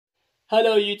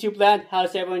Hello YouTube land,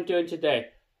 how's everyone doing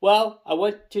today? Well, I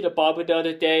went to the barber the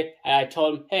other day and I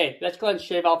told him, hey, let's go and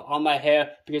shave off all my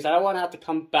hair because I don't want to have to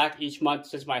come back each month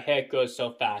since my hair grows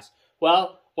so fast.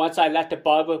 Well, once I left the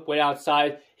barber, went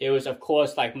outside, it was of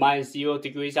course like -0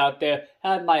 degrees out there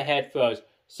and my head froze.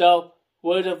 So,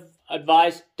 word of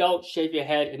advice, don't shave your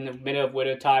head in the middle of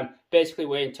winter time. Basically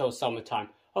wait until summertime.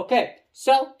 Okay,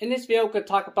 so in this video we're going to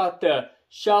talk about the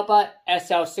Shellbot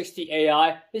SL60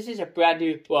 AI. This is a brand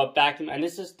new vacuum and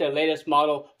this is the latest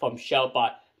model from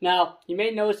Shellbot. Now, you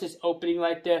may notice this opening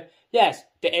right there. Yes,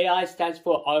 the AI stands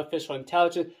for Artificial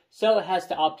Intelligence, so it has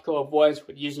the optical avoidance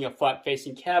with using a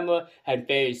front-facing camera and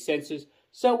various sensors.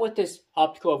 So with this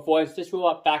optical avoidance, this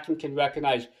robot vacuum can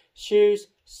recognize shoes,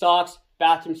 socks,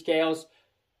 bathroom scales,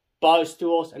 bar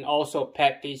stools, and also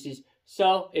pet feces.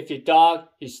 So, if your dog,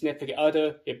 your significant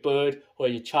other, your bird, or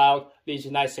your child leaves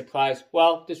a nice surprise,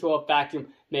 well, this robot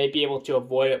vacuum may be able to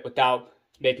avoid it without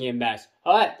making a mess.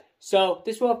 Alright, so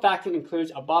this robot vacuum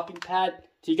includes a mopping pad.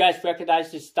 Do you guys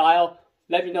recognize this style?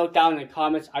 Let me know down in the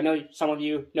comments. I know some of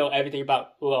you know everything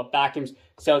about robot vacuums,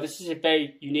 so this is a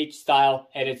very unique style,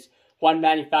 and it's one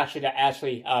manufacturer that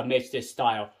actually makes this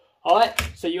style. Alright,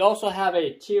 so you also have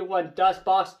a tier 1 dust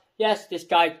box. Yes, this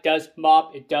guy does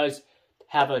mop. It does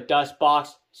have a dust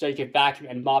box so you can vacuum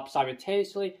and mop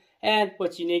simultaneously. And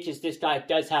what's unique is this guy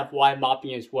does have wide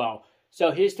mopping as well.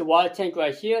 So here's the water tank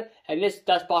right here, and this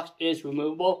dust box is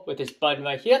removable with this button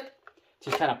right here.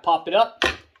 Just kind of pop it up,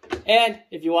 and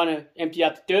if you want to empty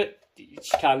out the dirt, you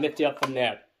just kind of lift it up from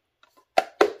there.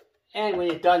 And when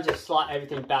you're done, just slot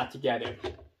everything back together.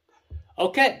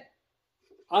 Okay,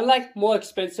 unlike more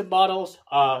expensive models,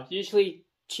 usually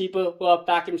cheaper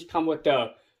vacuums come with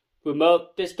the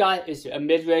remote. This guy is a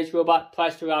mid-range robot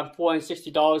priced around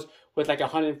 $460 with like a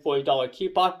 $140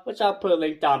 coupon, which I'll put a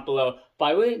link down below. But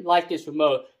I really like this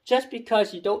remote just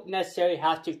because you don't necessarily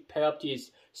have to pair up to your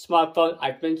smartphone.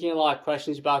 I've been getting a lot of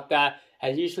questions about that,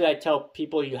 and usually I tell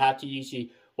people you have to use your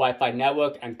Wi-Fi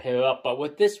network and pair up. But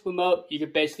with this remote, you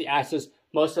can basically access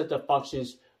most of the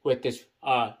functions with this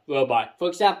robot. For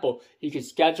example, you can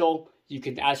schedule, you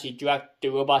can actually direct the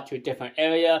robot to a different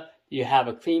area, you have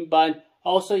a clean button.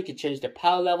 Also, you can change the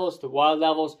power levels, the water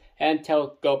levels, and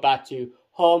go back to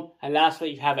home. And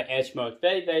lastly, you have an edge mode.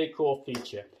 Very, very cool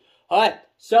feature. Alright,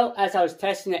 so as I was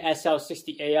testing the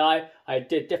SL60 AI, I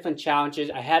did different challenges.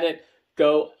 I had it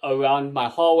go around my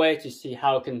hallway to see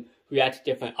how it can react to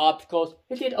different obstacles.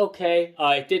 It did okay.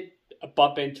 It did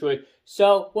bump into it.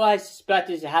 So what I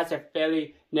suspect is it has a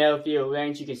fairly narrow view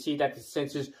range. You can see that the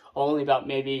sensors are only about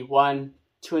maybe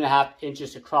 2.5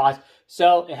 inches across,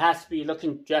 so it has to be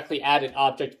looking directly at an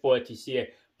object for it to see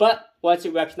it. But once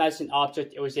it recognized an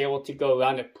object, it was able to go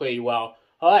around it pretty well.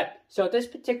 Alright, so this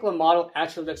particular model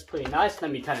actually looks pretty nice.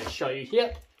 Let me kind of show you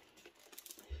here.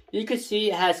 You can see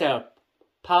it has a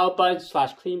power button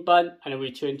 / clean button and a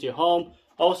return to home.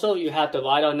 Also, you have the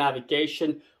LiDAR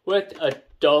navigation with a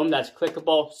dome that's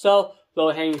clickable, so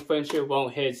low-hanging furniture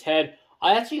won't hit its head.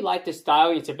 I actually like the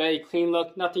styling. It's a very clean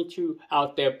look, nothing too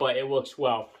out there, but it works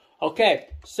well. Okay,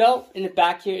 so in the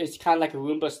back here is kind of like a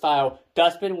Roomba style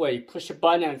dustbin where you push a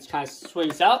button and it kind of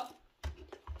swings out.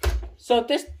 So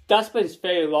this dustbin is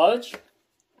very large,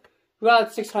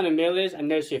 around 600 milliliters, and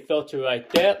there's your filter right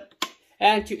there.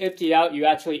 And to empty out, you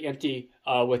actually empty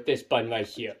with this button right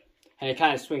here, and it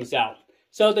kind of swings out.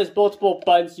 So there's multiple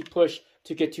buttons you push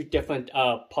to get to different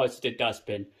parts of the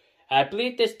dustbin. I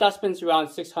believe this dustbin's around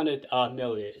 600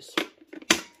 milliliters.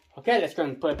 Okay, let's go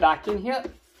and put it back in here.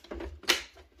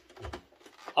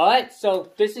 Alright,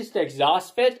 so this is the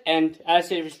exhaust fit, and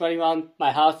as it was running around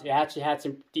my house, it actually had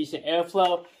some decent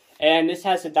airflow. And this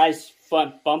has a nice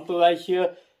front bumper right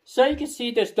here. So you can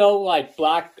see there's no like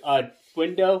black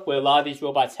window where a lot of these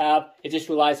robots have. It just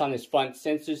relies on its front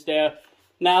sensors there.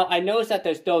 Now, I noticed that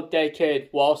there's no dedicated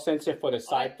wall sensor for the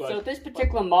side brush. So this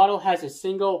particular model has a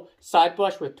single side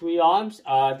brush with 3 arms.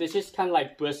 This is kind of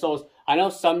like bristles. I know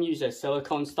some use a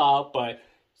silicone style, but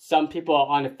some people are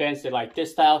on the fence. They like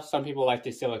this style. Some people like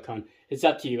the silicone. It's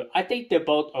up to you. I think they're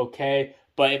both okay,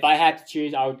 but if I had to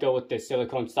choose, I would go with the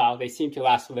silicone style. They seem to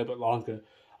last a little bit longer.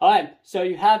 Alright, so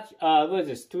you have,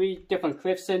 3 different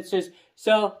cliff sensors.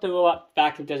 So the robot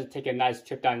vacuum doesn't take a nice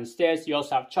trip down the stairs. You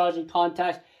also have charging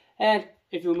contacts, and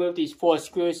if you remove these 4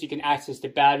 screws, you can access the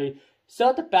battery.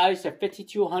 So the battery's a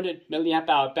 5200 milliamp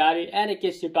hour battery, and it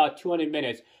gives you about 200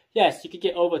 minutes. Yes, you could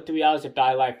get over 3 hours of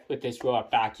battery life with this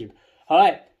robot vacuum.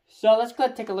 Alright, so let's go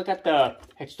and take a look at the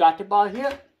extractor bar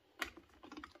here.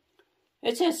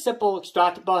 It's a simple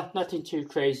extractor bar, nothing too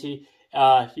crazy.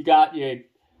 You got your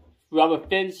rubber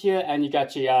fins here, and you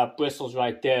got your bristles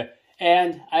right there.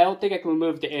 And I don't think I can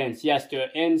remove the ends. Yes,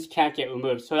 the ends can't get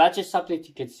removed. So that's just something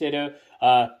to consider.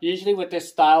 Usually with this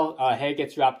style, hair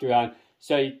gets wrapped around.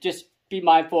 So you just be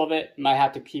mindful of it. You might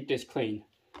have to keep this clean.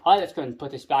 Alright, let's go ahead and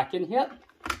put this back in here.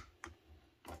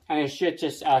 And it should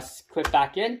just clip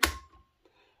back in.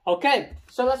 Okay,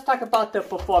 so let's talk about the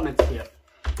performance here.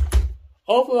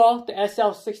 Overall, the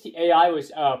SL60 AI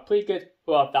was pretty good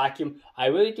for a vacuum. I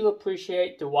really do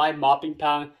appreciate the wide mopping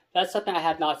pattern. That's something I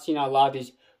have not seen on a lot of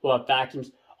these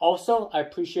vacuums. Also, I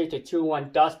appreciate the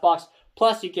 2-in-1 dust box.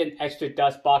 Plus, you get an extra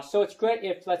dust box. So it's great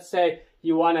if, let's say,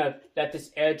 you want to let this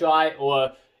air dry,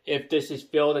 or if this is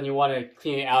filled and you want to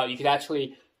clean it out, you can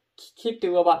actually keep the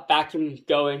robot vacuum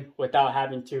going without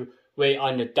having to wait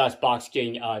on the dust box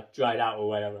getting dried out or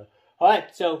whatever.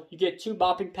 Alright, so you get 2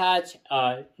 mopping pads,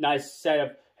 nice set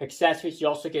of accessories. You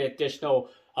also get additional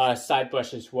side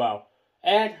brush as well.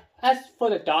 And as for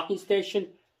the docking station,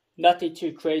 nothing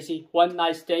too crazy. One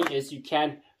nice thing is you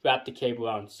can wrap the cable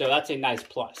around, so that's a nice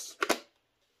plus.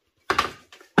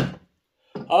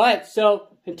 Alright, so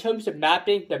in terms of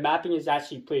mapping, the mapping is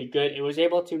actually pretty good. It was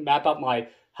able to map out my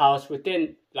house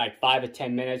within like 5 or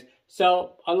 10 minutes.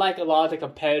 So unlike a lot of the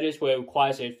competitors where it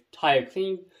requires a tire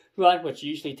clean run, which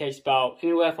usually takes about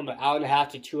anywhere from an hour and a half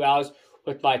to 2 hours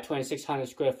with my 2,600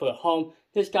 square foot home,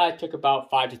 this guy took about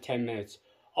 5 to 10 minutes.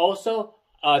 Also,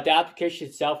 the application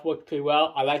itself worked pretty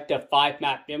well. I like the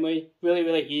 5-map memory,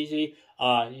 really easy.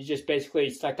 You just basically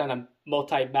select on a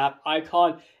multi-map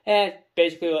icon and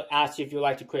basically it'll ask you if you'd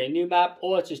like to create a new map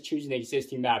or just choose an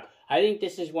existing map. I think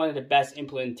this is one of the best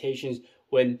implementations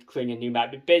when creating a new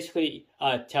map. It basically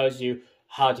tells you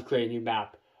how to create a new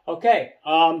map. Okay,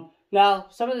 now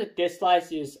some of the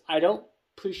dislikes is I don't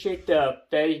appreciate the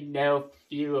very narrow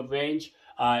view of range.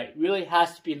 It really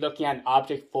has to be looking at an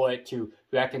object for it to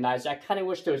recognize. I kind of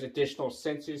wish there was additional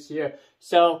sensors here.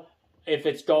 So if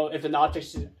an object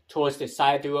is towards the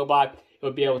side of the robot, it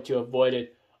will be able to avoid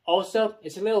it. Also,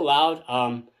 it's a little loud.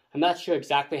 I'm not sure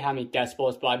exactly how many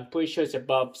decibels, but I'm pretty sure it's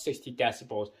above 60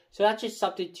 decibels. So that's just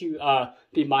something to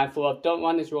be mindful of. Don't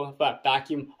run this robot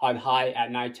vacuum on high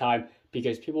at nighttime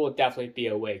because people will definitely be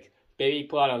awake. Maybe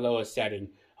put on a lower setting.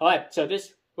 Alright, so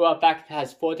this robot vacuum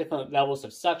has 4 different levels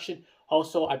of suction.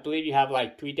 Also, I believe you have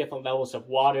like 3 different levels of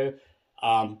water.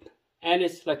 And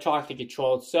it's electronically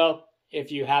controlled. So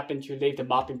if you happen to leave the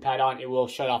mopping pad on, it will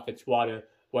shut off its water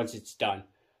once it's done.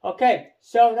 Okay,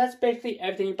 so that's basically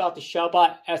everything about the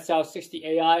Shellbot SL60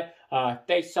 AI.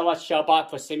 Thanks so much, Shellbot,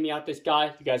 for sending me out this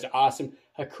guy. You guys are awesome.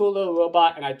 A cool little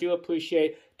robot, and I do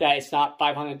appreciate that it's not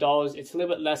 $500. It's a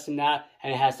little bit less than that,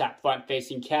 and it has that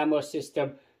front-facing camera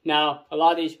system. Now, a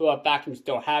lot of these robot vacuums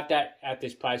don't have that at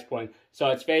this price point, so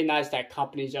it's very nice that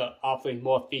companies are offering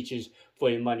more features for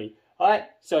your money. Alright,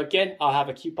 so again, I'll have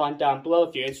a coupon down below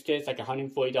if you're interested. It's like a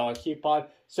 $140 coupon.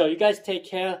 So you guys take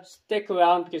care, stick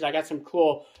around because I got some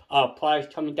cool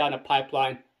products coming down the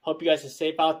pipeline. Hope you guys are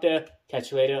safe out there.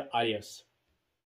 Catch you later. Adios.